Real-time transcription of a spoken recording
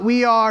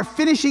We are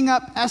finishing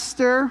up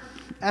Esther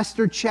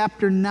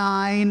chapter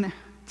 9,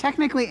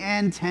 technically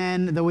and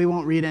 10, though we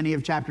won't read any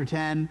of chapter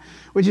 10,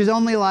 which is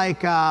only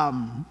like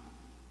 5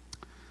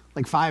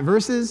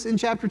 verses in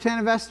chapter 10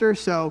 of Esther.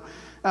 So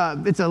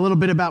it's a little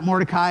bit about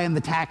Mordecai and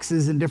the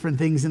taxes and different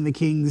things in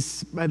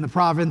the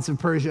province of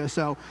Persia.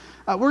 So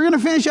we're going to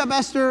finish up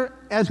Esther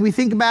as we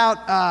think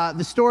about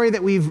the story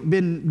that we've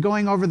been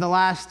going over the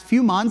last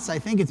few months. I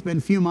think it's been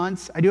a few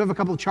months. I do have a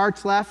couple of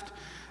charts left.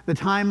 The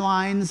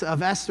timelines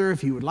of Esther.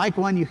 If you would like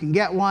one, you can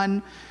get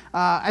one.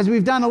 As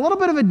we've done a little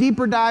bit of a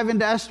deeper dive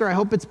into Esther, I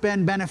hope it's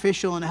been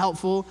beneficial and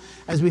helpful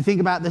as we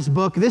think about this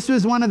book. This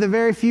was one of the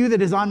very few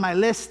that is on my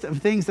list of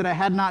things that I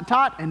had not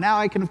taught, and now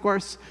I can, of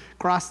course,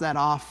 cross that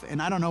off.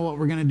 And I don't know what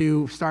we're going to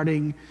do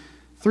starting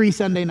 3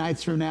 Sunday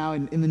nights from now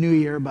in the new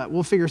year, but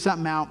we'll figure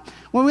something out.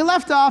 When we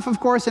left off, of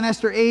course, in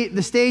Esther 8,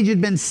 the stage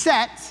had been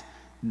set,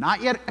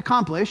 not yet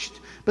accomplished,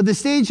 but the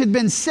stage had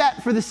been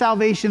set for the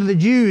salvation of the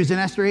Jews in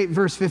Esther 8,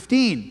 verse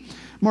 15.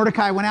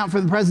 Mordecai went out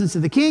from the presence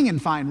of the king in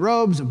fine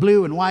robes of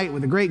blue and white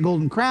with a great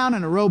golden crown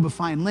and a robe of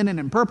fine linen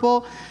and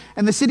purple.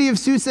 And the city of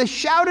Susa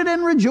shouted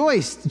and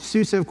rejoiced.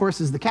 Susa, of course,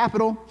 is the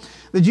capital.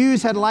 The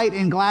Jews had light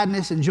and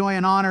gladness and joy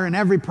and honor in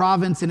every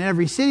province and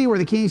every city where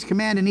the king's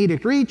command and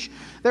edict reached.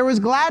 There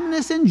was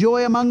gladness and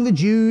joy among the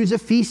Jews, a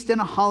feast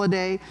and a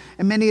holiday.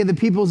 And many of the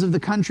peoples of the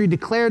country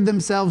declared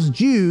themselves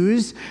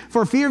Jews,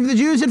 for fear of the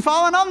Jews had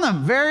fallen on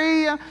them.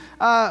 Very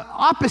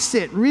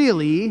opposite,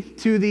 really,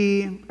 to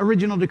the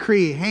original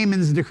decree,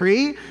 Haman's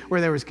decree,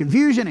 where there was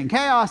confusion and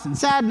chaos and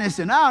sadness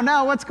and, oh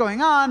no, what's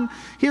going on?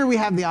 Here we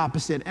have the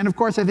opposite. And of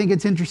course, I think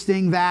it's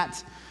interesting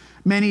that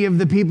many of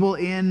the people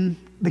in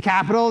the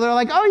capital, they're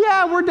like, oh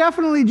yeah, we're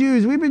definitely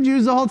Jews. We've been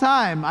Jews the whole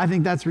time. I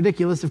think that's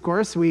ridiculous, of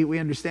course. We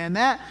understand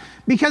that.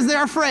 Because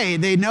they're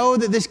afraid. They know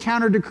that this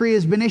counter decree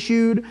has been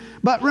issued.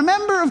 But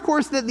remember, of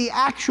course, that the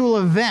actual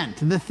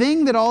event, the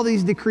thing that all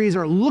these decrees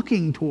are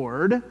looking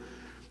toward,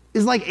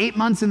 is like 8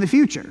 months in the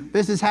future.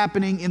 This is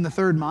happening in the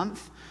 3rd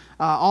month.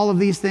 All of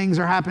these things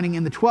are happening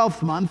in the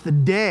 12th month, the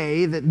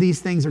day that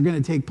these things are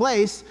going to take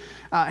place.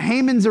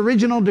 Haman's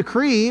original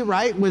decree,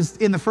 right, was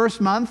in the 1st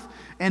month,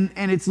 and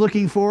it's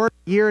looking forward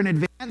a year in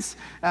advance.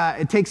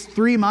 It takes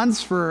 3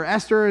 months for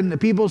Esther and the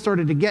people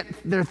started to get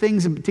their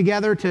things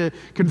together to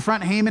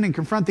confront Haman and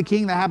confront the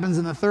king. That happens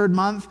in the 3rd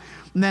month.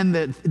 And then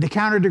the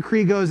counter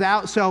decree goes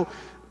out. So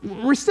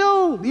we're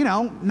still,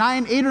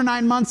 8 or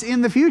 9 months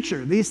in the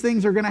future. These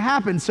things are going to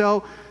happen.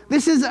 So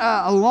this is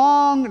a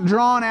long,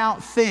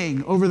 drawn-out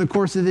thing over the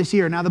course of this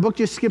year. Now, the book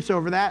just skips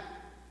over that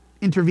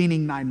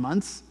intervening 9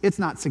 months. It's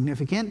not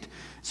significant.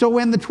 So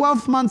when the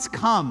 12th month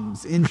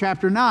comes in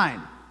chapter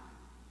 9,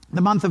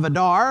 the month of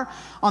Adar,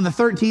 on the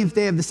 13th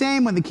day of the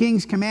same, when the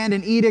king's command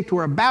and edict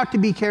were about to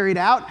be carried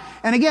out.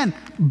 And again,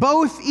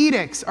 both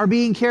edicts are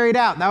being carried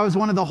out. That was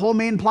one of the whole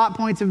main plot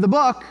points of the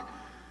book.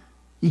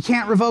 You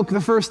can't revoke the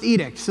first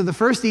edict. So the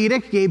first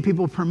edict gave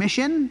people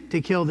permission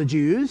to kill the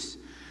Jews.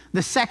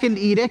 The second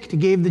edict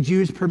gave the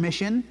Jews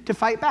permission to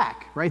fight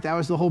back, right? That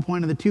was the whole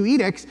point of the 2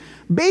 edicts.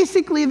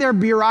 Basically, they're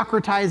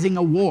bureaucratizing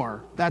a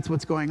war. That's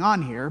what's going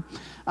on here.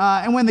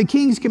 And when the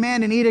king's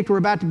command and edict were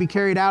about to be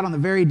carried out on the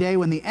very day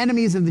when the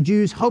enemies of the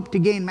Jews hoped to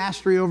gain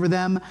mastery over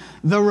them,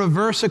 the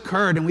reverse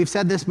occurred. And we've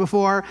said this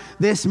before.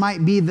 This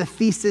might be the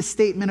thesis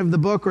statement of the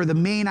book or the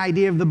main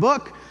idea of the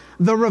book.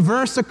 The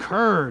reverse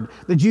occurred.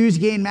 The Jews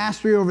gained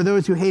mastery over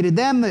those who hated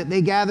them.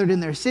 They gathered in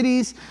their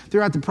cities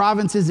throughout the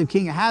provinces of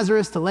King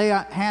Ahasuerus to lay a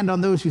hand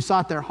on those who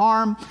sought their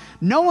harm.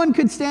 No one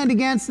could stand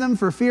against them,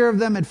 for fear of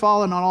them had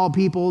fallen on all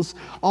peoples.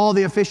 All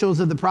the officials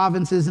of the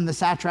provinces and the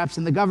satraps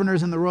and the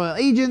governors and the royal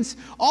agents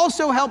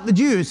also helped the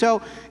Jews.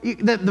 So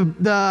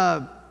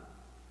the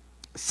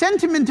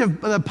sentiment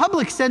of the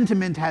public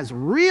sentiment has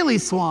really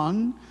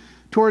swung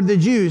toward the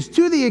Jews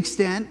to the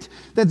extent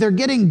that they're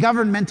getting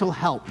governmental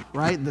help,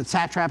 right? The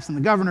satraps and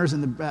the governors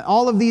and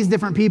all of these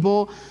different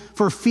people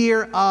for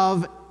fear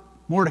of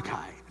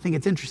Mordecai. I think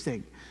it's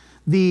interesting.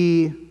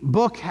 The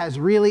book has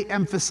really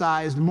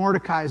emphasized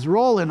Mordecai's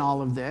role in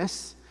all of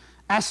this.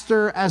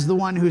 Esther as the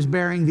one who's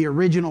bearing the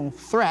original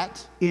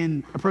threat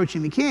in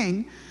approaching the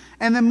king.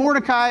 And then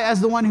Mordecai as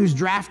the one who's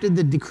drafted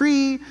the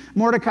decree,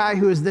 Mordecai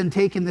who has then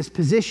taken this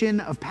position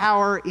of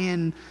power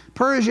in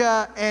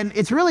Persia, and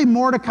it's really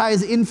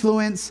Mordecai's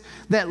influence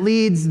that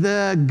leads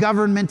the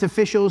government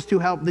officials to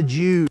help the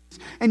Jews.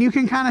 And you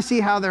can kind of see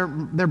how their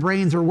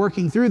brains are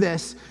working through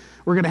this.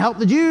 We're going to help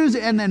the Jews,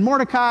 and then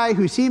Mordecai,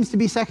 who seems to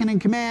be second in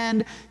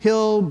command,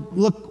 he'll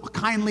look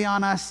kindly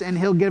on us, and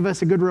he'll give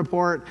us a good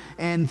report,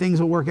 and things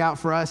will work out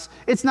for us.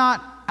 It's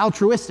not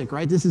altruistic,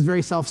 right? This is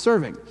very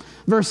self-serving.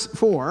 Verse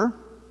 4,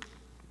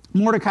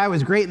 Mordecai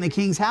was great in the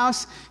king's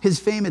house. His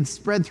fame had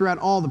spread throughout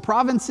all the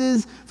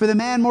provinces. For the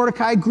man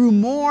Mordecai grew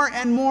more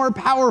and more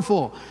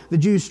powerful. The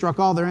Jews struck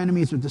all their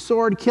enemies with the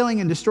sword, killing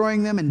and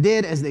destroying them, and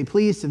did as they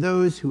pleased to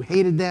those who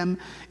hated them.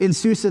 In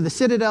Susa, the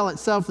citadel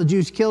itself, the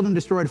Jews killed and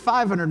destroyed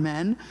 500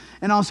 men,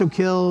 and also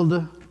killed,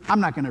 I'm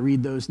not going to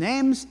read those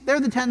names. They're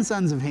the 10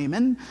 sons of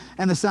Haman,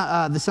 and the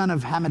son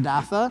of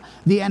Hammedatha,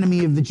 the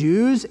enemy of the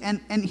Jews.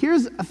 And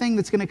here's a thing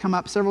that's going to come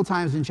up several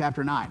times in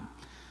chapter 9.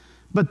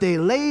 but they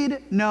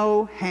laid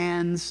no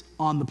hands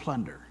on the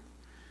plunder.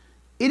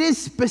 It is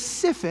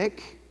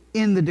specific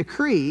in the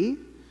decree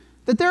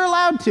that they're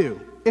allowed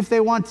to if they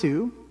want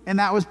to, and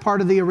that was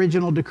part of the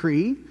original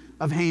decree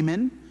of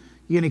Haman.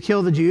 You're going to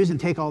kill the Jews and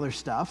take all their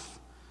stuff.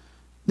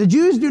 The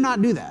Jews do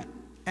not do that.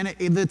 And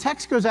the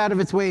text goes out of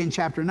its way in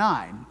chapter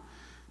 9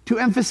 to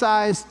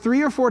emphasize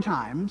 3 or 4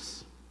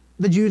 times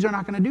the Jews are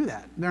not going to do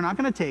that. They're not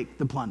going to take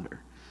the plunder.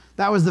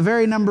 That was that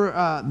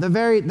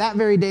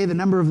very day, the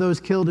number of those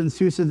killed in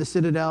Susa, the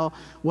citadel,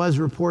 was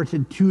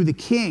reported to the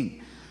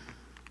king.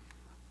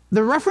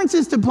 The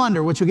references to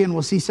plunder, which again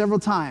we'll see several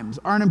times,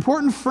 are an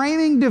important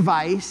framing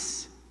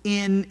device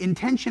in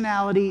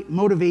intentionality,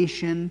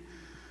 motivation,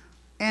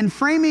 and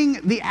framing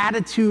the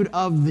attitude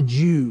of the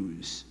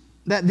Jews.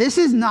 That this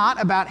is not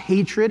about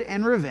hatred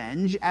and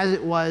revenge, as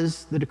it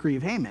was the decree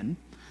of Haman,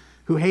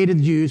 who hated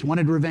the Jews,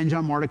 wanted revenge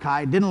on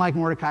Mordecai, didn't like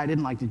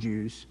the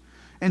Jews.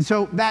 And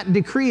so that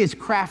decree is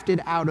crafted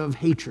out of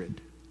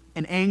hatred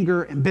and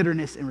anger and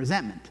bitterness and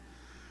resentment.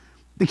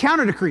 The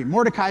counter decree,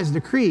 Mordecai's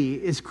decree,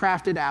 is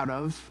crafted out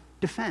of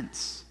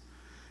defense.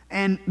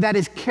 And that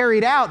is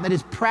carried out, that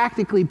is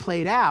practically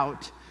played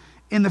out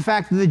in the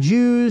fact that the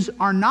Jews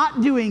are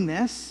not doing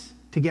this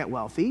to get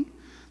wealthy.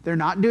 They're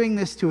not doing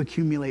this to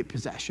accumulate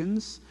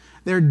possessions.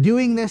 They're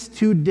doing this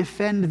to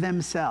defend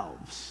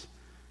themselves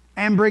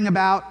and bring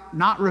about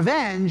not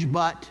revenge,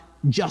 but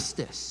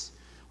justice.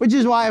 Which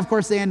is why, of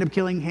course, they end up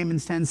killing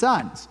Haman's 10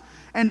 sons.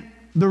 And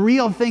the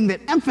real thing that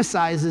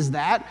emphasizes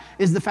that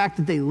is the fact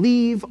that they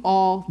leave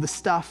all the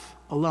stuff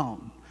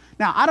alone.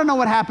 Now, I don't know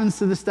what happens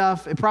to the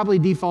stuff. It probably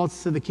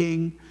defaults to the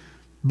king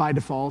by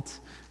default.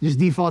 It just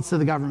defaults to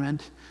the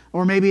government.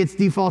 Or maybe it's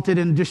defaulted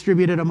and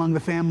distributed among the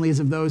families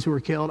of those who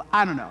were killed.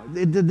 I don't know.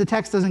 The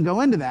text doesn't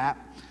go into that.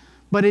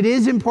 But it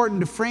is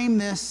important to frame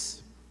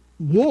this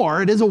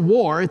war. It is a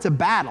war. It's a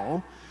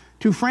battle.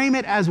 To frame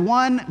it as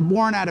one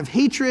born out of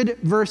hatred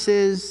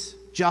versus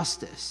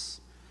justice,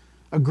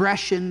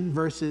 aggression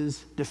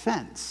versus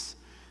defense.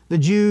 The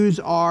Jews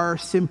are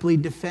simply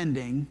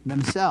defending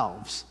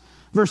themselves.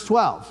 Verse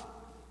 12,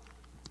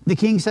 the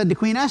king said to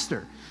Queen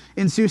Esther,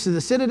 in Susa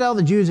the citadel,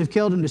 the Jews have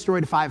killed and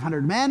destroyed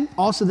 500 men,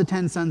 also the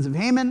 10 sons of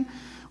Haman.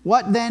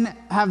 What then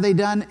have they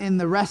done in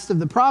the rest of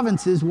the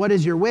provinces? What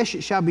is your wish?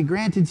 It shall be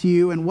granted to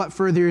you. And what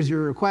further is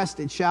your request?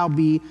 It shall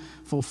be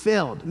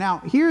fulfilled. Now,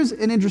 here's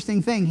an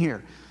interesting thing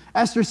here.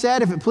 Esther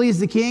said, if it please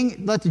the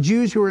king, let the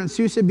Jews who are in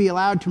Susa be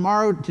allowed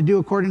tomorrow to do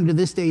according to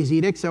this day's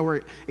edict. So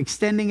we're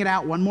extending it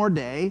out one more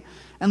day.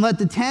 And let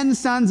the 10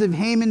 sons of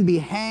Haman be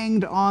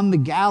hanged on the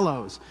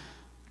gallows.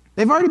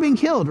 They've already been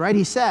killed, right?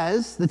 He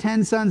says the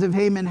 10 sons of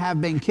Haman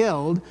have been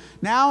killed.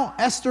 Now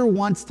Esther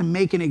wants to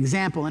make an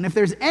example. And if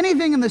there's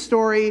anything in the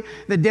story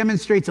that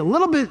demonstrates a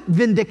little bit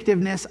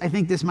vindictiveness, I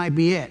think this might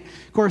be it.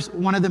 Of course,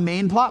 one of the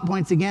main plot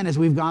points, again, as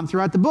we've gone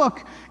throughout the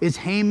book, is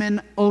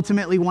Haman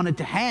ultimately wanted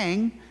to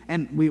hang.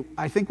 And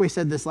I think we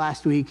said this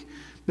last week.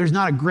 There's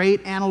not a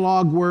great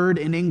analog word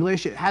in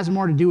English. It has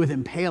more to do with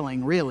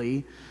impaling,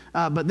 really.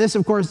 But this,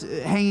 of course,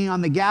 hanging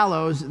on the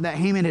gallows that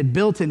Haman had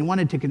built and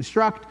wanted to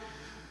construct.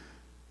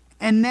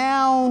 And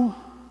now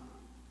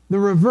the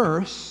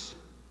reverse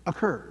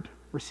occurred.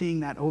 We're seeing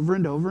that over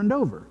and over and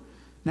over.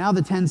 Now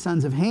the 10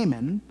 sons of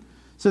Haman.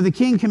 So the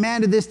king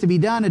commanded this to be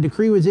done. A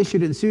decree was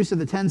issued in Susa.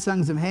 The 10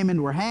 sons of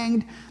Haman were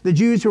hanged. The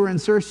Jews who were in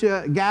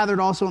Susa gathered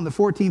also on the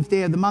 14th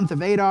day of the month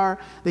of Adar.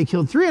 They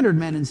killed 300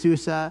 men in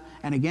Susa.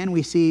 And again,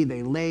 we see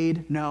they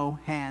laid no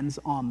hands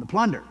on the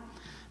plunder.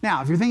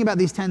 Now, if you're thinking about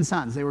these 10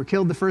 sons, they were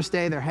killed the first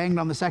day. They're hanged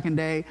on the second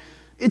day.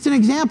 It's an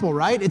example,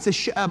 right? It's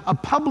a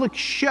public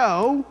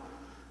show.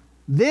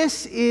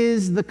 This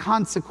is the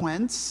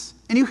consequence.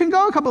 And you can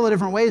go a couple of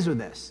different ways with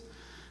this.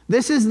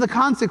 This is the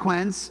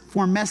consequence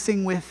for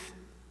messing with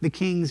the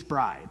king's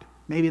bride.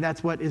 Maybe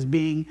that's what is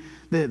being,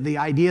 the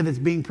idea that's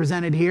being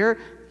presented here.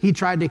 He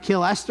tried to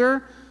kill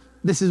Esther.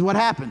 This is what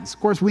happens. Of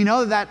course, we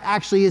know that that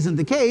actually isn't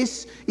the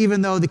case,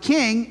 even though the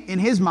king, in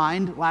his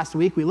mind, last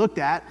week we looked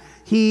at,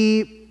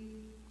 he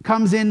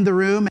comes in the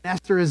room and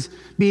Esther is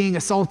being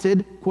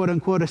assaulted, quote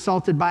unquote,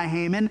 assaulted by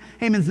Haman.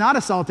 Haman's not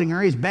assaulting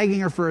her. He's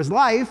begging her for his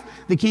life.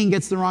 The king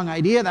gets the wrong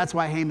idea. That's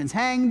why Haman's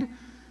hanged.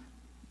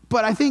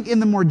 But I think in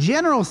the more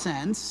general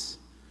sense,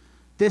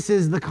 this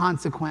is the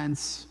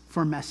consequence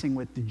for messing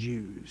with the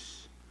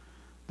Jews.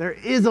 There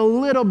is a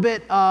little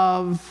bit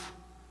of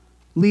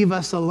leave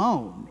us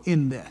alone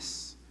in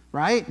this,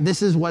 right?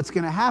 This is what's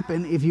going to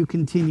happen if you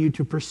continue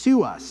to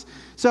pursue us.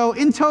 So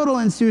in total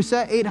in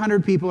Susa,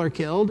 800 people are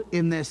killed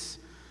in this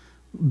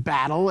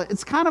battle.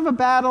 It's kind of a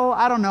battle.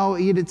 I don't know.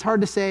 It's hard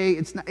to say.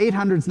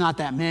 800's not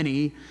that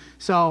many.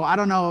 So I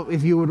don't know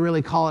if you would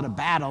really call it a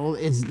battle.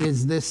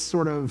 Is this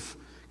sort of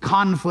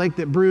conflict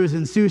that brews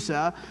in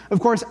Susa?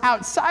 Of course,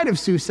 outside of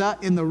Susa,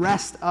 in the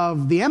rest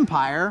of the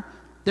empire,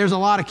 there's a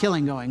lot of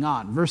killing going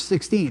on. Verse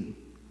 16.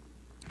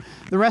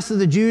 The rest of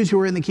the Jews who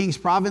were in the king's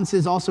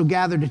provinces also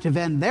gathered to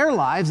defend their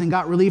lives and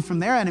got relief from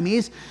their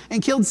enemies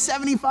and killed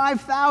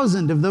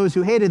 75,000 of those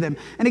who hated them.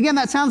 And again,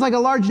 that sounds like a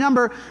large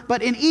number,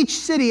 but in each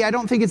city, I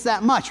don't think it's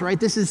that much, right?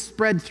 This is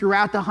spread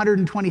throughout the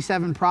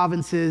 127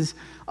 provinces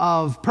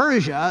of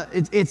Persia.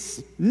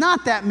 It's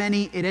not that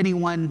many at any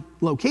one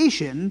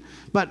location,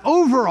 but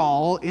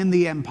overall in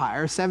the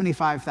empire,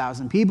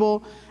 75,000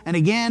 people. And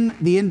again,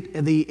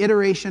 the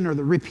iteration or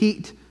the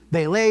repeat,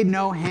 they laid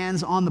no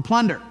hands on the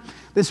plunder.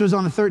 This was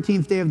on the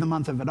 13th day of the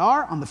month of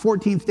Adar. On the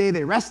 14th day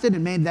they rested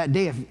and made that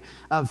day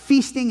of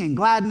feasting and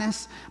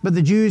gladness. But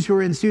the Jews who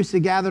were in Susa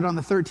gathered on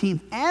the 13th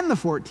and the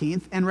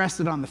 14th and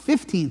rested on the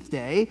 15th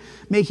day,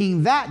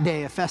 making that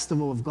day a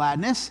festival of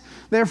gladness.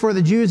 Therefore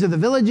the Jews of the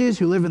villages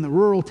who live in the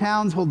rural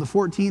towns hold the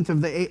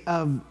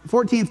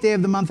 14th day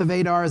of the month of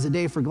Adar as a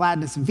day for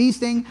gladness and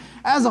feasting,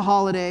 as a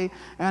holiday,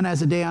 and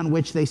as a day on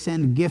which they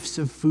send gifts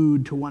of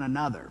food to one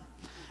another.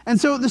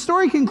 And so the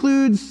story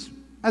concludes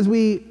as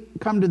we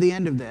come to the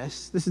end of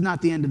this. This is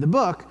not the end of the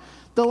book.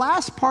 The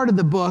last part of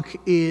the book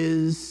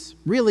is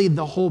really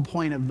the whole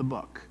point of the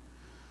book.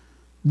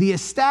 The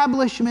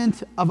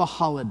establishment of a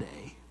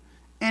holiday.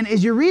 And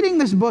as you're reading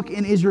this book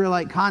in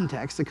Israelite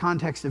context, the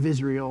context of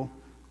Israel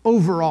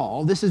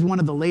overall, this is one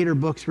of the later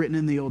books written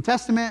in the Old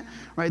Testament,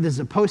 right? This is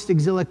a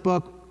post-exilic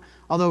book,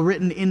 although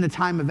written in the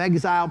time of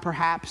exile,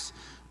 perhaps,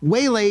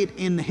 way late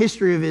in the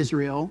history of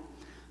Israel.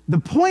 The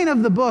point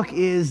of the book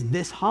is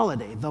this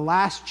holiday, the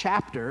last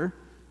chapter.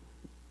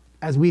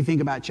 As we think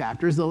about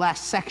chapters, the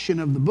last section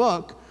of the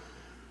book.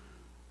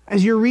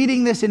 As you're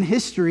reading this in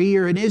history,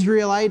 you're an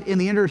Israelite in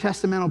the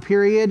intertestamental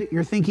period,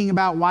 you're thinking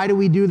about, why do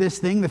we do this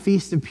thing, the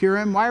Feast of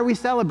Purim? Why are we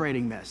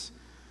celebrating this?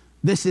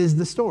 This is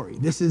the story.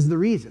 This is the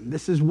reason.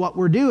 This is what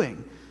we're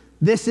doing.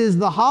 This is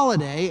the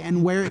holiday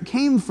and where it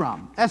came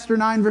from. Esther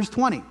 9, verse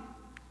 20.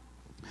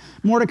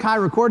 Mordecai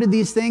recorded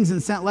these things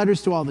and sent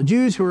letters to all the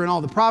Jews who were in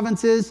all the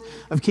provinces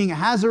of King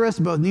Ahasuerus,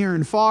 both near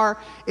and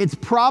far. It's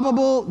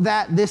probable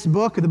that this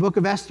book, the book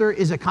of Esther,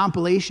 is a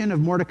compilation of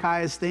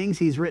Mordecai's things.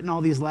 He's written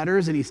all these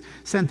letters and he's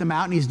sent them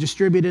out and he's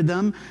distributed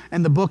them.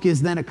 And the book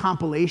is then a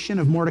compilation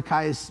of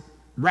Mordecai's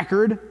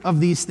record of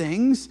these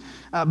things,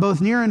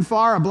 both near and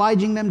far,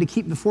 obliging them to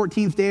keep the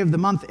 14th day of the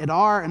month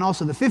Adar and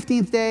also the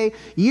 15th day,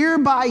 year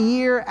by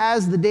year,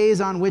 as the days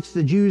on which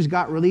the Jews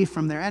got relief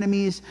from their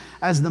enemies,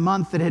 as the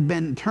month that had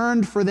been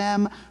turned for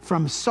them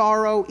from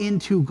sorrow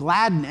into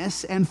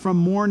gladness and from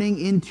mourning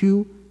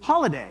into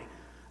holiday.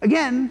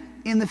 Again,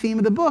 in the theme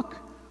of the book,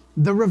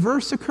 the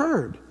reverse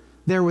occurred.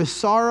 There was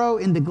sorrow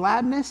into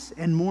gladness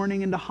and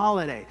mourning into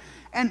holiday.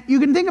 And you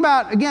can think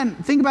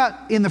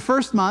about in the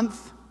first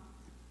month,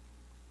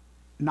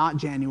 not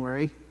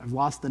January. I've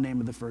lost the name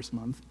of the first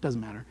month.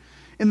 Doesn't matter.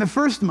 In the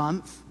first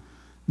month,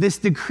 this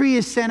decree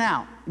is sent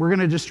out. We're going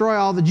to destroy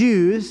all the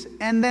Jews.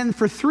 And then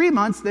for 3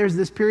 months, there's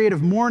this period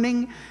of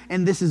mourning.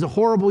 And this is a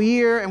horrible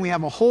year. And we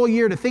have a whole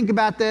year to think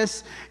about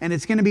this. And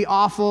it's going to be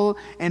awful.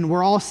 And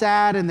we're all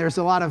sad. And there's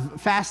a lot of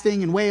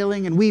fasting and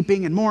wailing and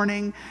weeping and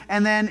mourning.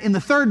 And then in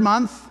the third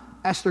month,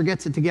 Esther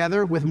gets it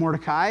together with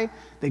Mordecai.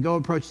 They go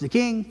approach the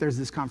king. There's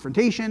this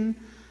confrontation.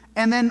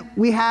 And then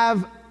we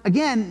have,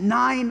 again,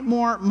 9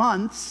 more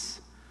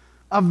months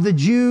of the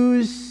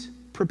Jews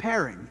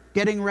preparing,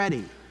 getting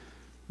ready.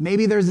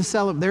 Maybe there is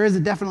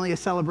definitely a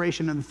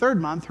celebration in the third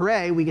month.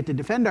 Hooray, we get to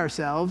defend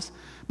ourselves.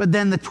 But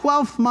then the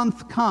 12th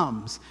month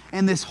comes,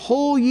 and this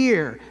whole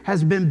year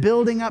has been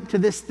building up to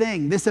this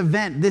thing, this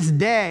event, this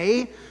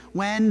day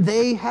when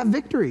they have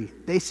victory.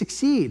 They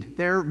succeed.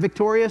 They're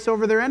victorious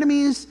over their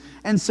enemies,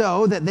 and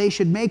so that they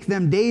should make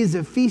them days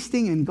of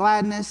feasting and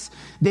gladness,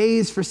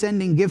 days for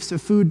sending gifts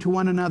of food to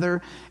one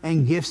another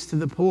and gifts to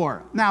the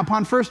poor. Now,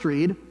 upon first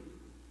read,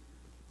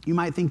 you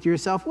might think to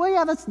yourself, well,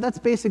 yeah, that's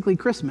basically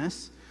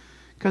Christmas,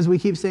 because we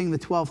keep saying the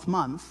 12th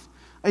month.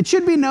 It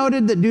should be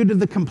noted that due to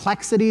the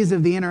complexities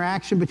of the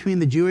interaction between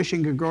the Jewish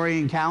and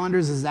Gregorian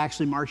calendars, this is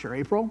actually March or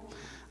April,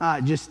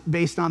 just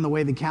based on the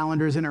way the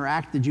calendars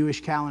interact, the Jewish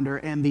calendar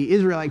and the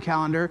Israelite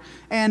calendar.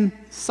 And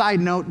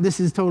side note, this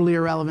is totally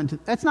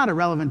irrelevant. That's not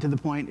irrelevant to the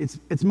point.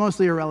 It's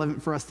mostly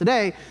irrelevant for us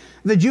today.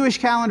 The Jewish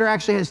calendar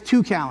actually has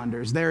 2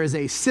 calendars. There is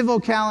a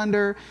civil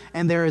calendar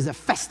and there is a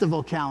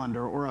festival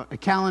calendar, or a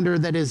calendar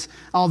that is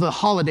all the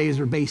holidays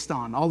are based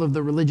on, all of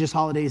the religious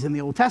holidays in the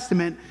Old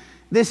Testament.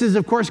 This is,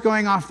 of course,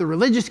 going off the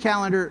religious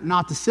calendar,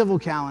 not the civil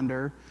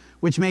calendar,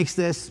 which makes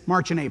this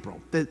March and April.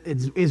 That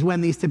is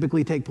when these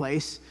typically take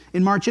place,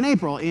 in March and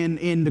April.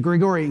 In the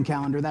Gregorian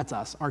calendar, that's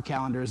us. Our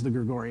calendar is the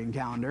Gregorian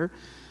calendar.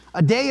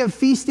 A day of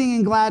feasting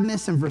and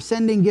gladness and for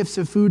sending gifts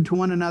of food to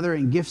one another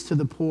and gifts to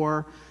the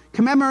poor.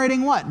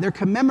 Commemorating what? They're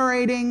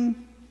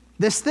commemorating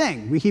this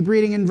thing. We keep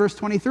reading in verse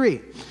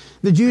 23.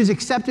 The Jews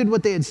accepted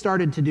what they had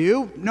started to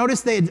do. Notice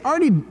they had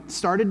already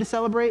started to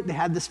celebrate. They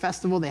had this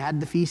festival, they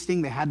had the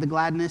feasting, they had the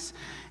gladness.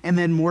 And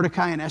then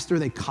Mordecai and Esther,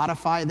 they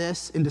codify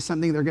this into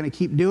something they're going to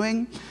keep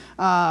doing.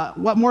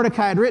 What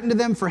Mordecai had written to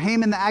them: for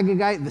Haman the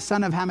Agagite, the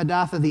son of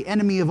Hammedatha, the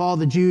enemy of all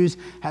the Jews,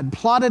 had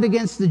plotted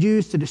against the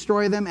Jews to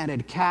destroy them and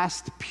had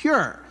cast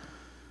Pur.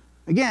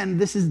 Again,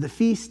 this is the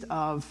Feast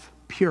of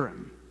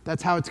Purim.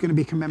 That's how it's going to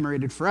be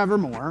commemorated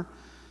forevermore.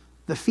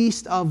 The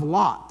Feast of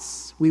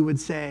Lots, we would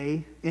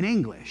say in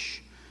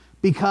English,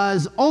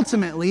 because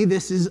ultimately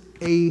this is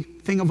a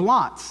thing of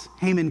lots.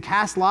 Haman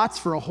cast lots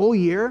for a whole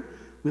year.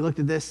 We looked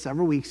at this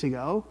several weeks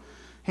ago.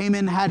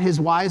 Haman had his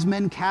wise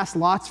men cast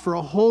lots for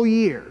a whole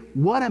year.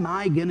 What am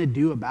I going to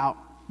do about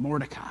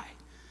Mordecai?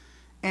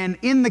 And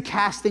in the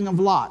casting of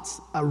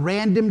lots, a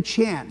random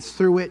chance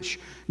through which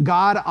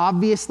God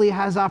obviously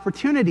has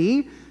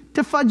opportunity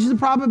to fudge the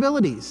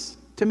probabilities,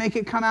 to make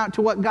it come out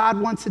to what God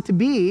wants it to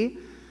be,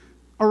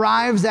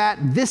 arrives at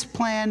this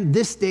plan,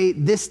 this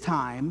date, this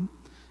time,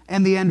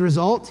 and the end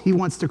result, he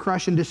wants to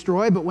crush and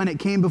destroy. But when it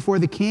came before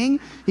the king,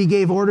 he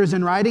gave orders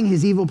in writing,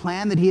 his evil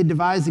plan that he had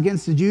devised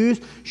against the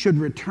Jews should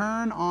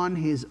return on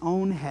his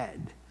own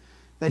head,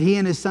 that he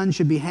and his son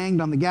should be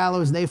hanged on the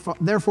gallows.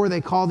 Therefore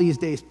they call these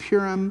days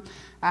Purim,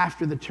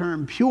 after the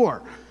term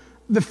pure.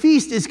 The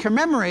feast is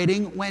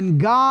commemorating when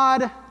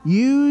God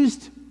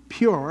used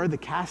Pur, the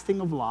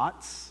casting of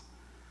lots,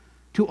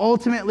 to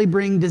ultimately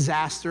bring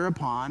disaster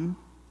upon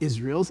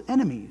Israel's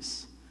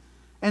enemies.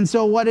 And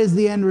so what is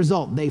the end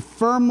result? They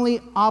firmly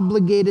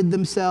obligated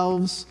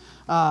themselves.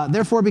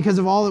 Therefore, because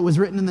of all that was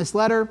written in this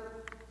letter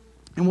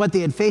and what they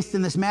had faced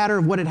in this matter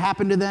of what had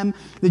happened to them,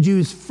 the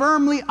Jews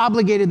firmly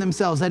obligated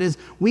themselves. That is,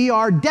 we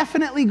are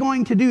definitely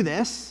going to do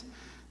this.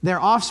 Their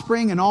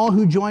offspring and all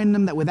who joined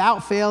them, that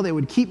without fail they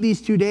would keep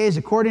these 2 days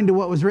according to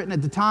what was written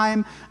at the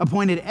time,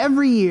 appointed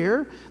every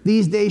year.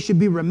 These days should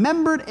be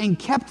remembered and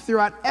kept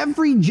throughout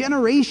every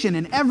generation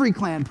in every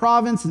clan,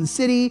 province, and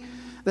city,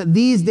 that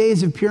these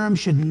days of Purim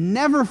should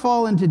never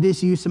fall into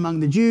disuse among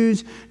the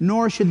Jews,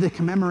 nor should the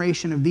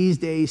commemoration of these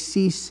days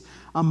cease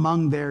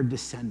among their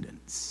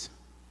descendants.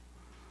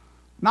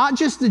 Not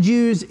just the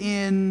Jews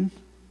in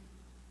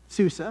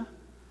Susa,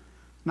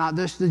 not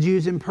just the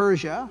Jews in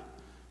Persia,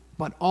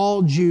 but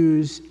all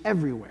Jews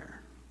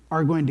everywhere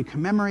are going to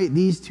commemorate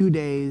these 2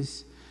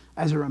 days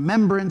as a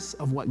remembrance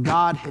of what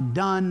God had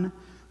done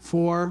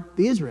for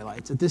the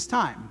Israelites at this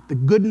time, the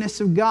goodness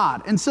of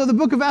God. And so the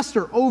book of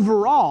Esther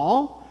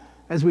overall,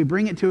 as we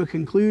bring it to a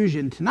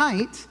conclusion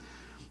tonight,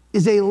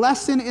 is a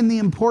lesson in the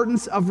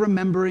importance of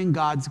remembering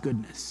God's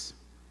goodness,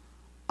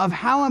 of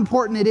how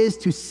important it is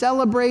to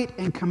celebrate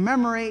and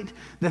commemorate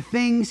the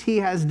things he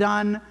has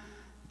done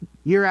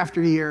year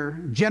after year,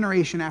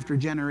 generation after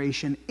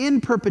generation, in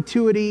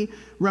perpetuity,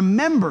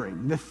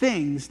 remembering the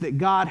things that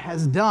God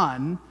has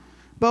done,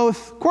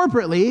 both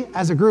corporately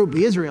as a group,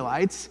 the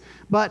Israelites,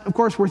 but of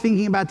course we're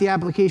thinking about the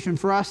application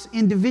for us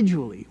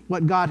individually,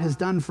 what God has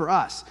done for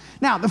us.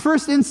 Now, the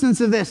first instance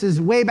of this is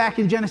way back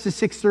in Genesis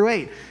 6 through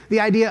 8. The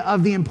idea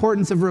of the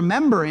importance of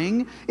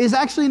remembering is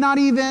actually not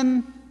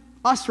even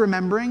us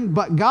remembering,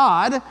 but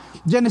God.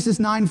 Genesis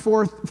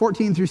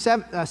 9:14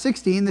 through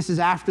 16, this is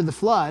after the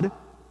flood.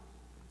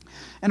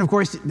 And of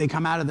course, they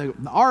come out of the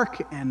ark,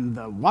 and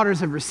the waters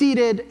have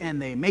receded, and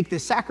they make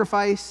this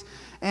sacrifice,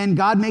 and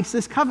God makes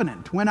this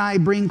covenant. When I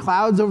bring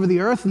clouds over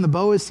the earth, and the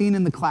bow is seen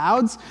in the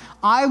clouds,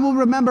 I will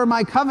remember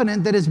my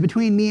covenant that is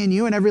between me and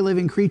you and every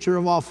living creature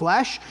of all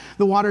flesh.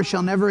 The water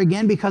shall never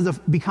again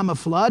become a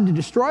flood to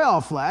destroy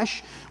all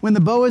flesh. When the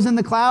bow is in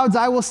the clouds,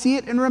 I will see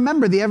it and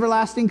remember the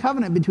everlasting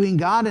covenant between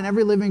God and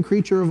every living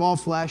creature of all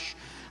flesh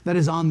that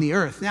is on the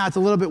earth. Now, it's a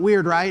little bit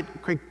weird, right?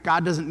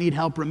 God doesn't need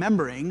help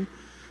remembering.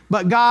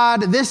 But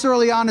God, this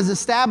early on, is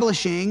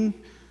establishing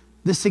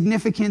the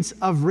significance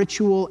of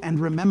ritual and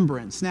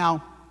remembrance.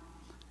 Now,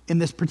 in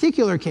this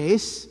particular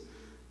case,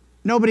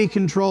 nobody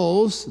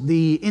controls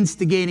the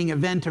instigating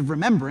event of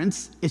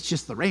remembrance. It's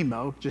just the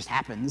rainbow, it just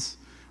happens,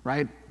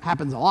 right?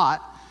 Happens a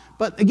lot.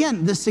 But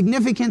again, the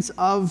significance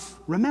of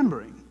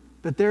remembering,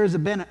 that there has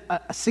been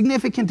a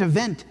significant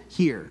event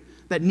here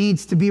that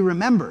needs to be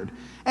remembered.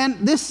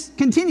 And this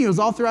continues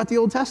all throughout the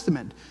Old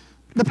Testament.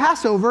 The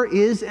Passover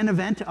is an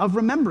event of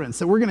remembrance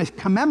that we're going to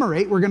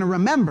commemorate. We're going to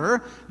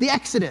remember the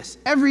Exodus.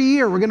 Every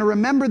year, we're going to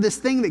remember this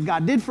thing that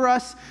God did for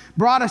us,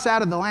 brought us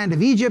out of the land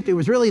of Egypt. It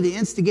was really the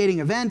instigating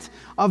event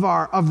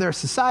of their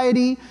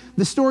society.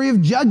 The story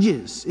of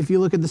Judges. If you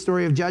look at the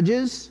story of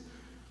Judges,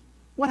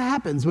 what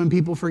happens when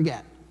people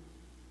forget?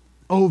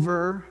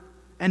 Over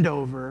and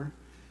over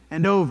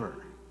and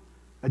over.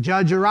 A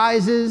judge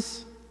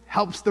arises,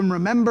 helps them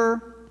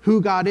remember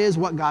who God is,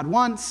 what God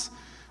wants.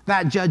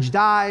 That judge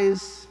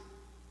dies,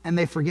 and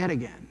they forget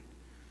again.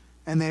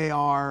 And they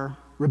are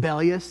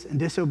rebellious and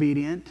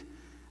disobedient.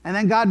 And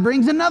then God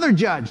brings another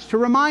judge to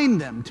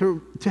remind them,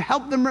 to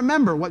help them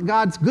remember what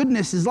God's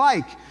goodness is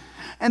like.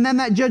 And then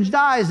that judge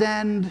dies,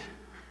 and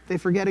they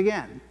forget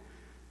again.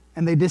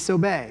 And they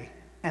disobey,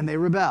 and they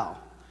rebel.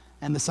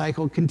 And the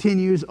cycle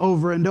continues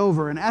over and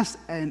over in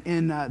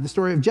the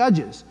story of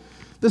Judges.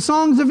 The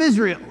songs of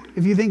Israel,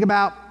 if you think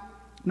about,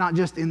 not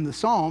just in the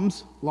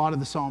Psalms, a lot of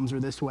the Psalms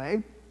are this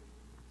way,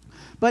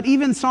 but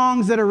even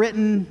songs that are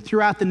written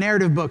throughout the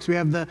narrative books. We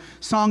have the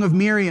Song of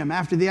Miriam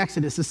after the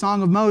Exodus, the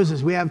Song of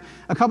Moses. We have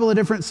a couple of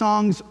different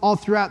songs all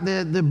throughout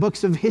the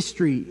books of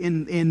history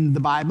in the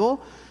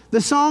Bible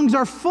The songs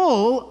are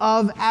full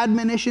of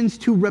admonitions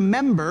to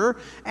remember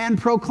and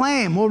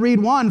proclaim. We'll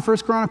read one, 1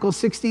 Chronicles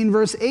 16,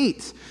 verse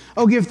 8.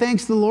 Oh, give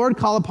thanks to the Lord,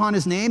 call upon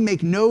his name,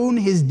 make known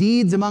his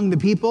deeds among the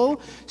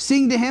people.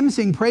 Sing to him,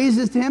 sing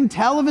praises to him,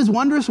 tell of his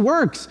wondrous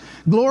works.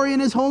 Glory in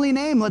his holy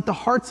name. Let the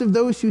hearts of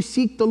those who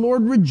seek the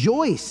Lord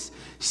rejoice.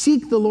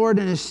 Seek the Lord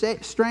in his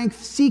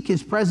strength. Seek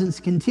his presence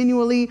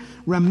continually.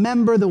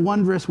 Remember the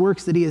wondrous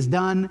works that he has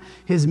done,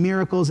 his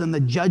miracles and the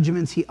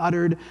judgments he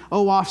uttered.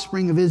 O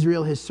offspring of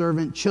Israel, his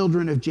servant,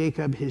 children of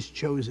Jacob, his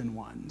chosen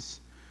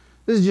ones.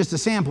 This is just a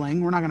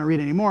sampling. We're not going to read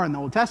any more in the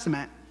Old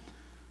Testament.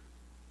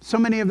 So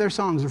many of their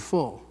songs are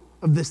full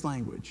of this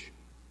language.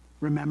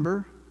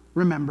 Remember,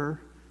 remember,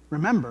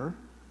 remember.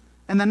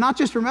 And then not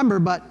just remember,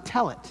 but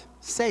tell it,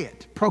 say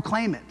it,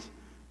 proclaim it,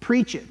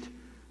 preach it.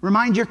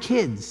 Remind your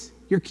kids,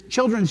 your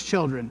children's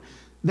children,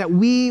 that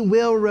we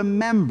will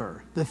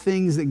remember the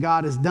things that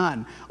God has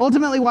done.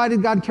 Ultimately, why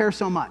did God care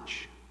so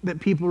much that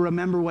people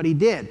remember what he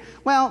did?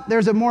 Well,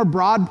 there's a more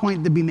broad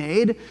point to be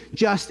made.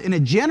 Just in a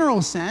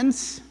general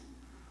sense,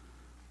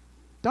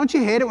 don't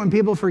you hate it when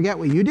people forget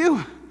what you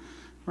do?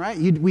 Right?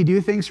 We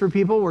do things for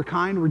people. We're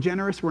kind, we're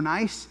generous, we're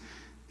nice.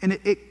 And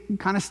it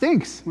kind of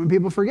stinks when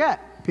people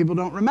forget. People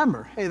don't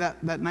remember, hey,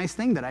 that nice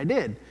thing that I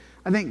did.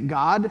 I think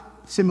God,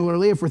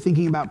 similarly, if we're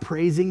thinking about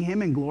praising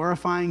him and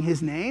glorifying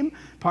his name,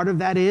 part of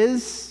that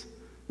is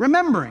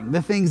remembering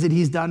the things that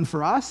he's done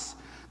for us.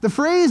 The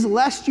phrase,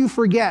 lest you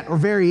forget, or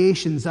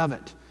variations of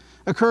it,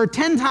 occur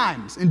 10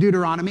 times in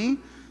Deuteronomy,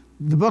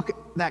 the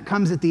book that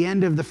comes at the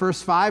end of the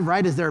first 5,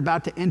 right, as they're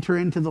about to enter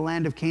into the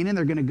land of Canaan.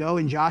 They're going to go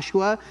in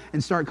Joshua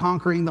and start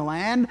conquering the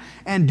land.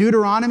 And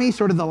Deuteronomy,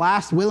 sort of the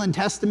last will and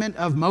testament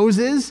of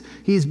Moses.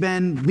 He's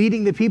been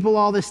leading the people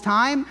all this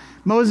time.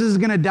 Moses is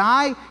going to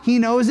die. He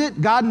knows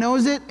it. God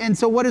knows it. And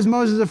so what is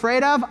Moses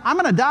afraid of? I'm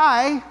going to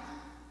die,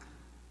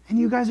 and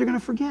you guys are going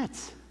to forget.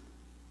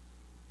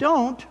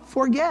 Don't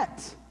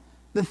forget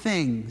the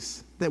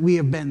things that we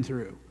have been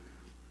through.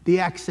 The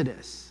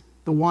Exodus,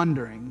 the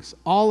wanderings,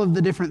 all of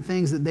the different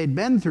things that they'd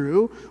been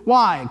through.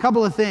 Why? A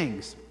couple of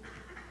things.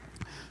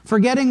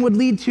 Forgetting would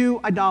lead to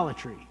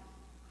idolatry.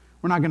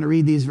 We're not going to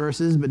read these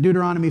verses, but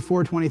Deuteronomy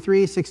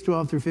 4:23,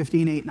 6:12 through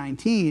 15,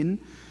 8:19,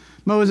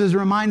 Moses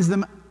reminds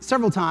them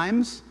several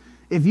times,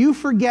 if you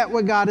forget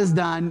what God has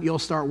done, you'll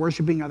start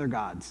worshiping other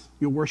gods.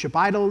 You'll worship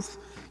idols.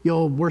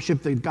 You'll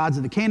worship the gods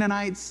of the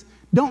Canaanites.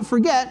 Don't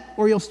forget,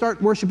 or you'll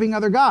start worshiping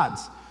other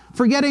gods.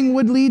 Forgetting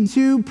would lead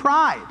to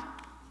pride.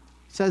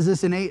 It says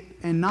this in 8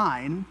 and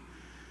 9.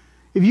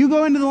 If you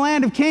go into the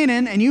land of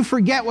Canaan and you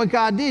forget what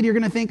God did, you're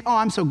going to think, oh,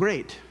 I'm so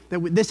great. That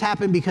this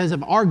happened because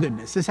of our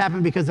goodness. This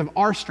happened because of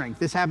our strength.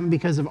 This happened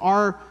because of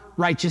our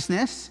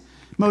righteousness.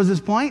 Moses'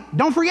 point,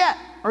 don't forget,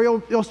 or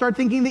you'll start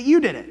thinking that you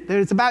did it, that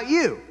it's about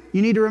you.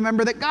 You need to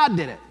remember that God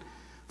did it.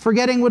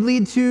 Forgetting would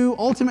lead to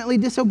ultimately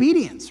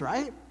disobedience,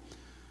 right?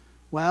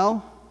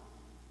 Well,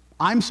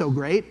 I'm so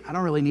great, I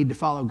don't really need to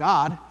follow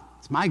God.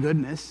 It's my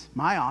goodness,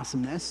 my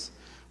awesomeness.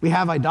 We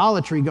have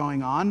idolatry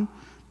going on,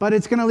 but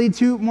it's going to lead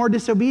to more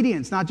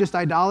disobedience, not just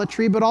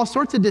idolatry, but all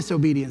sorts of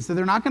disobedience. So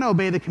they're not going to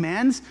obey the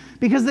commands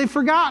because they've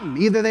forgotten.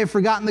 Either they've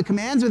forgotten the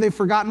commands or they've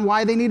forgotten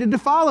why they needed to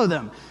follow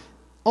them.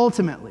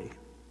 Ultimately,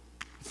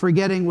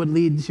 forgetting would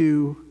lead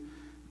to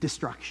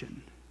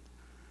destruction.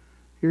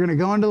 You're going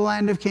to go into the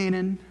land of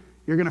Canaan.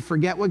 You're going to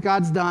forget what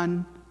God's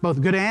done,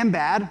 both good and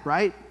bad,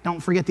 right? Don't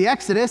forget the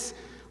Exodus.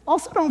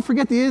 Also, don't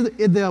forget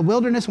the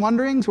wilderness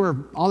wanderings where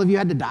all of you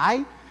had to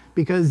die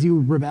because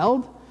you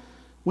rebelled.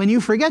 When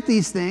you forget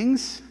these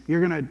things,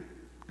 you're going to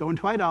go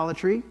into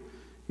idolatry.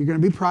 You're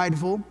going to be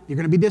prideful. You're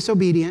going to be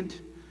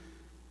disobedient.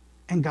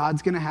 And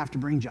God's going to have to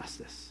bring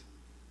justice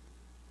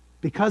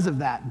because of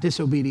that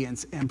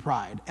disobedience and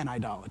pride and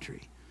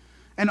idolatry.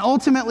 And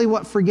ultimately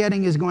what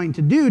forgetting is going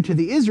to do to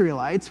the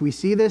Israelites, we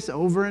see this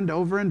over and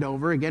over and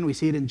over. Again, we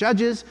see it in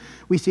Judges.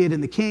 We see it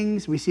in the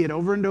Kings. We see it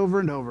over and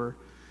over and over.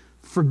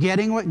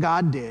 Forgetting what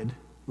God did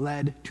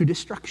led to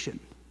destruction.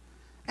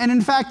 And in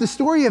fact, the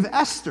story of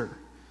Esther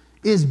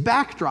is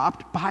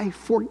backdropped by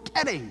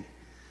forgetting.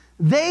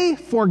 They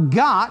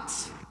forgot,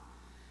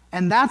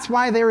 and that's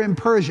why they're in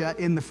Persia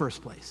in the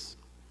first place.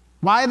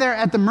 Why they're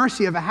at the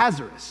mercy of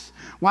Ahasuerus.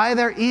 Why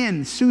they're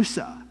in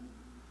Susa.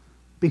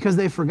 Because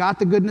they forgot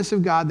the goodness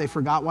of God. They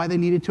forgot why they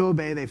needed to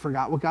obey. They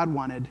forgot what God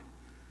wanted.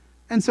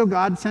 And so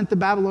God sent the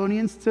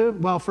Babylonians to,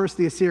 well, first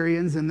the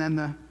Assyrians and then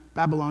the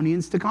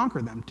Babylonians to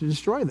conquer them, to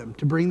destroy them,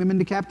 to bring them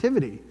into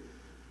captivity.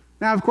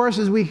 Now, of course,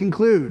 as we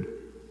conclude,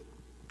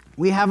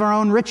 we have our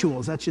own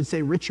rituals, that should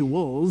say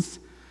rituals,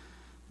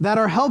 that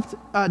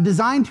are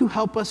designed to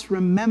help us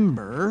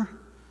remember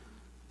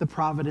the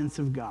providence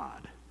of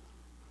God.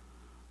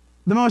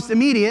 The most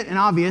immediate and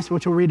obvious,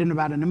 which we'll read in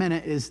about in a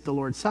minute, is the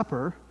Lord's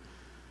Supper.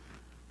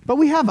 But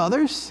we have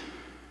others.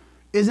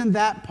 Isn't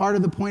that part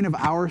of the point of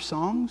our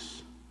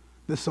songs?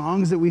 The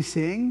songs that we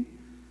sing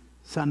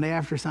Sunday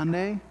after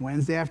Sunday,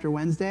 Wednesday after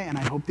Wednesday, and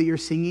I hope that you're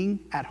singing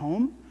at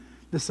home.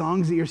 The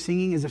songs that you're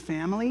singing as a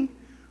family.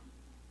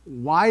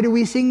 Why do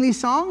we sing these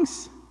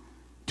songs?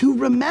 To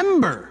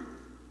remember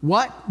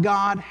what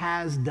God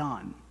has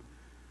done.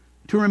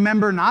 To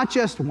remember not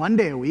just one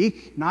day a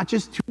week, not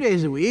just 2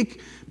 days a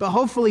week, but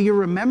hopefully you're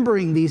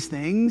remembering these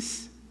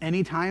things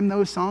anytime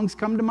those songs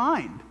come to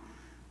mind.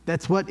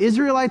 That's what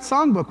Israelite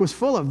songbook was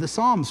full of, the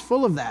Psalms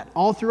full of that.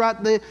 All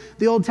throughout the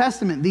Old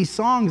Testament, these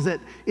songs that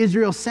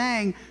Israel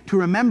sang to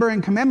remember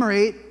and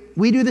commemorate,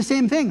 we do the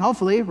same thing,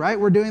 hopefully, right?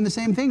 We're doing the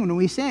same thing when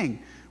we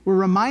sing. We're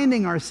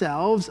reminding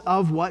ourselves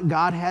of what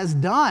God has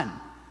done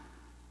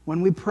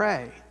when we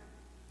pray.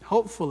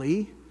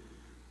 Hopefully,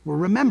 we're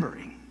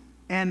remembering.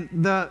 And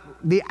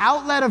the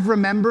outlet of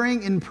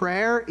remembering in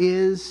prayer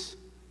is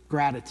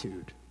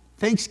gratitude,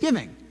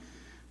 thanksgiving.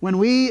 When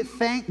we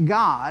thank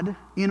God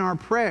in our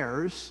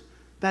prayers,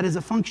 that is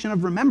a function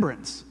of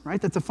remembrance,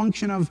 right? That's a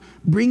function of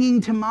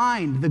bringing to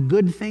mind the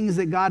good things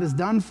that God has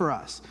done for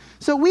us.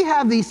 So we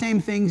have these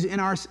same things in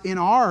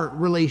our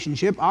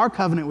relationship, our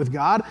covenant with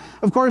God.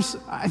 Of course,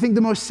 I think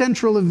the most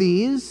central of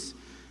these,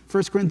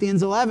 1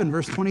 Corinthians 11,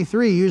 verse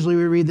 23. Usually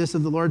we read this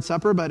at the Lord's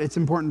Supper, but it's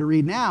important to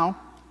read now.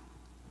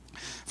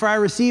 For I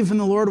received from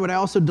the Lord what I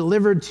also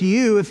delivered to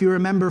you. If you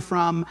remember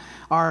from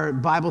our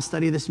Bible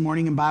study this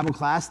morning in Bible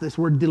class, this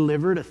word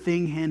delivered, a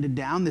thing handed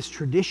down, this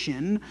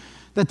tradition,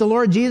 that the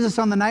Lord Jesus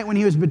on the night when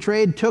he was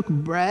betrayed took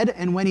bread,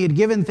 and when he had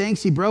given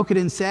thanks, he broke it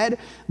and said,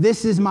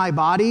 "This is my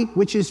body,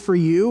 which is for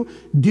you.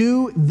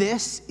 Do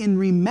this in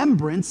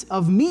remembrance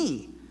of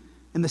me."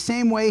 In the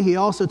same way, he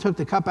also took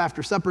the cup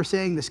after supper,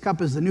 saying, "This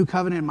cup is the new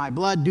covenant in my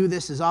blood. Do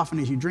this as often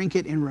as you drink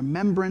it in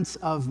remembrance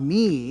of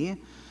me.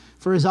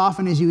 For as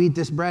often as you eat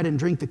this bread and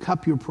drink the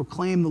cup, you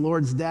proclaim the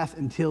Lord's death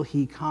until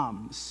he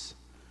comes."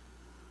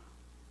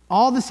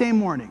 All the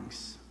same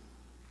warnings,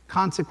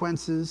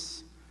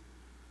 consequences,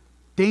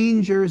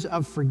 dangers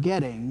of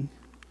forgetting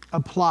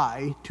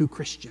apply to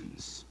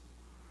Christians.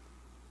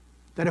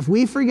 That if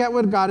we forget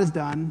what God has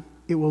done,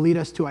 it will lead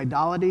us to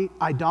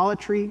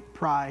idolatry,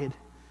 pride,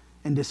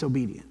 and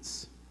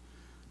disobedience.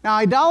 Now,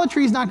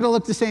 idolatry is not going to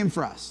look the same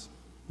for us.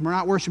 We're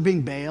not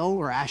worshiping Baal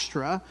or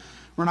Ashtoreth.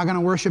 We're not going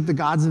to worship the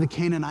gods of the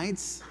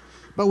Canaanites,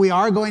 but we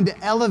are going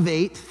to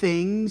elevate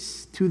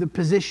things to the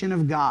position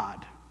of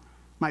God.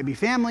 Might be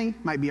family,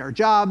 might be our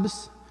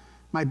jobs,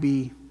 might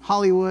be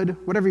Hollywood,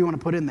 whatever you want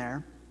to put in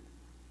there.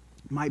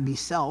 Might be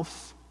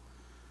self.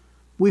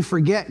 We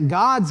forget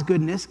God's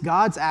goodness,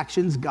 God's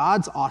actions,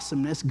 God's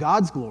awesomeness,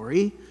 God's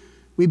glory.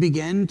 We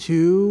begin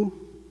to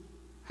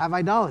have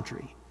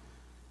idolatry.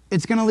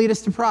 It's going to lead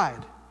us to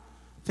pride.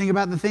 Think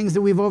about the things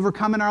that we've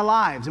overcome in our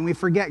lives, and we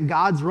forget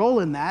God's role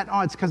in that.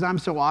 Oh, it's because I'm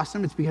so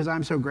awesome. It's because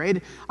I'm so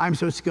great. I'm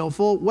so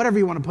skillful. Whatever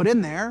you want to put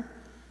in there.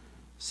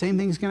 Same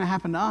thing's going to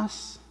happen to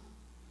us.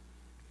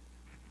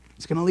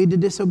 It's going to lead to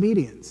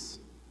disobedience.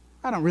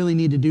 I don't really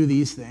need to do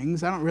these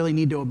things. I don't really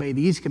need to obey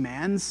these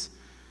commands,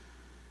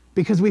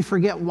 because we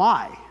forget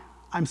why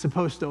I'm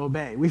supposed to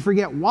obey. We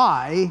forget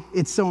why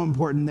it's so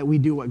important that we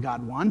do what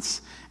God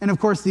wants. And of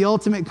course, the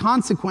ultimate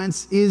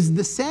consequence is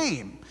the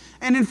same.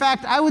 And in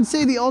fact, I would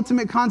say the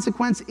ultimate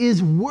consequence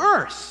is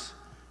worse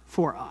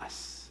for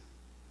us.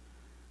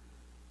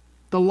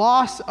 The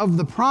loss of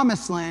the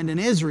promised land in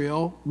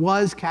Israel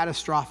was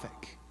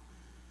catastrophic.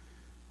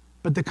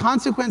 But the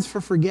consequence for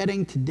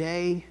forgetting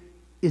today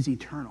is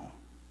eternal.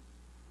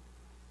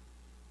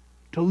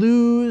 To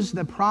lose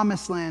the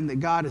promised land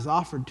that God has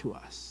offered to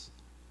us.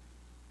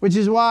 Which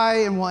is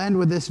why, and we'll end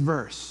with this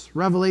verse,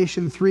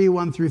 Revelation 3,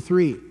 1 through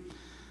 3.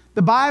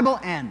 The Bible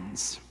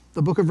ends.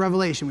 The book of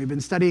Revelation. We've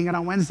been studying it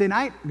on Wednesday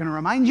night. I'm going to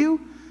remind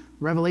you,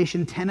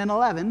 Revelation 10 and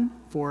 11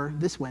 for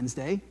this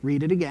Wednesday.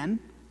 Read it again,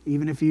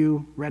 even if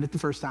you read it the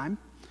first time.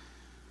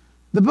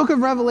 The book of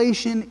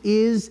Revelation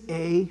is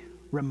a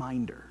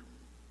reminder.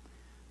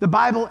 The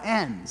Bible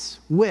ends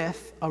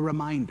with a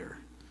reminder.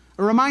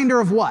 A reminder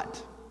of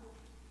what?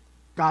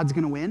 God's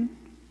going to win.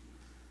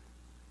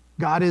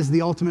 God is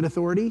the ultimate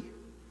authority.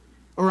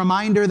 A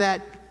reminder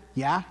that,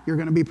 yeah, you're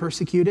going to be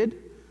persecuted.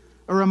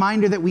 A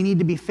reminder that we need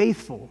to be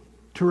faithful,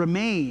 to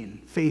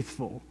remain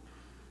faithful.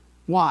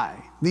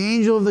 Why? The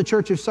angel of the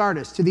church of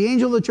Sardis. To the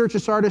angel of the church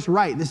of Sardis,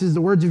 write. This is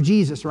the words of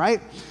Jesus,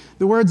 right?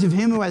 The words of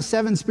him who has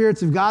 7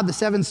 spirits of God, the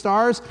 7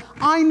 stars.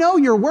 I know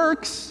your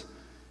works.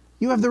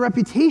 You have the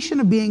reputation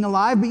of being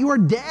alive, but you are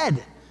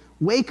dead.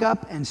 Wake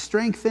up and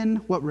strengthen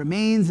what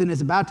remains and is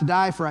about to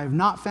die, for I have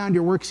not found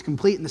your works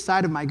complete in the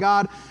sight of my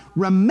God.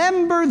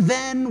 Remember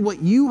then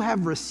what you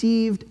have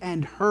received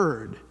and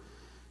heard.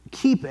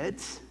 Keep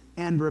it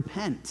and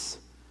repent.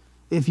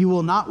 If you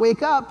will not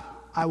wake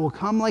up, I will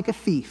come like a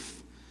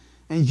thief,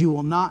 and you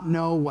will not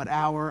know what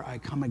hour I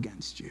come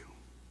against you.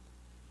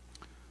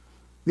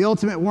 The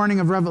ultimate warning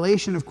of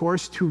Revelation, of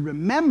course, to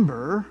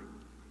remember,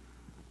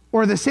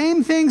 or the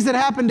same things that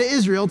happened to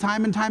Israel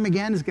time and time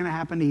again is going to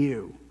happen to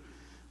you.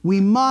 We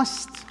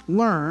must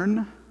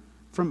learn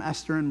from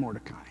Esther and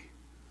Mordecai.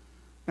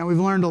 Now, we've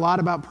learned a lot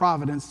about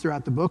providence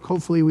throughout the book.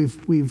 Hopefully,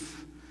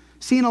 we've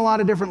seen a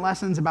lot of different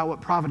lessons about what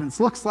providence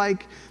looks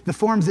like, the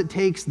forms it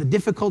takes, the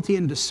difficulty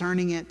in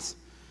discerning it,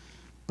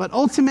 but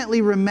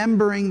ultimately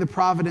remembering the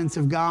providence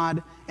of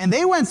God. And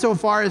they went so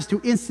far as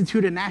to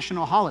institute a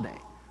national holiday.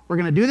 We're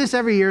going to do this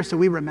every year so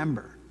we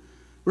remember.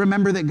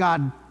 Remember that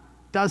God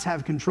does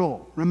have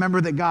control.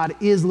 Remember that God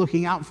is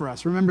looking out for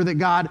us. Remember that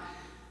God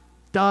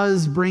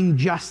does bring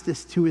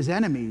justice to his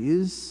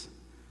enemies.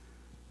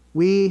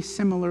 We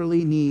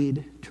similarly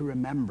need to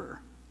remember.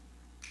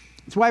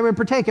 That's why we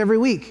partake every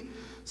week.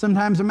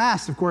 Sometimes a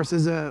Mass, of course,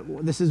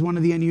 this is one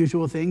of the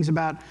unusual things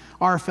about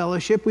our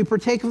fellowship. We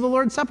partake of the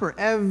Lord's Supper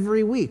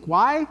every week.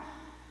 Why?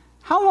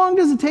 How long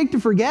does it take to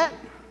forget?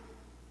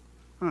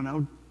 I don't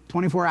know,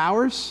 24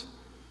 hours?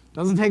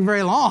 Doesn't take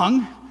very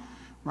long,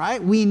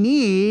 right? We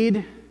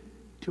need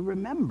to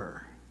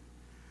remember.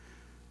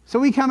 So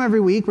we come every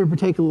week, we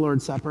partake of the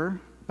Lord's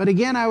Supper. But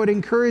again, I would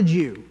encourage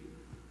you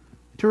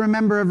to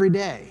remember every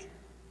day.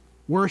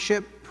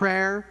 Worship,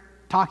 prayer,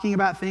 talking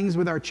about things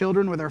with our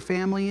children, with our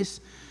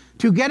families.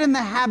 To get in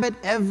the habit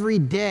every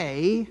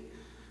day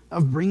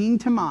of bringing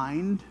to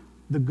mind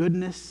the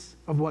goodness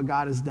of what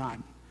God has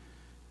done.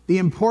 The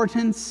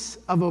importance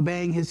of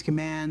obeying his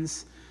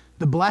commands,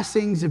 the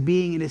blessings of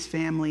being in his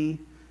family,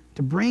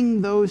 to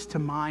bring those to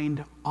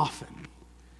mind often.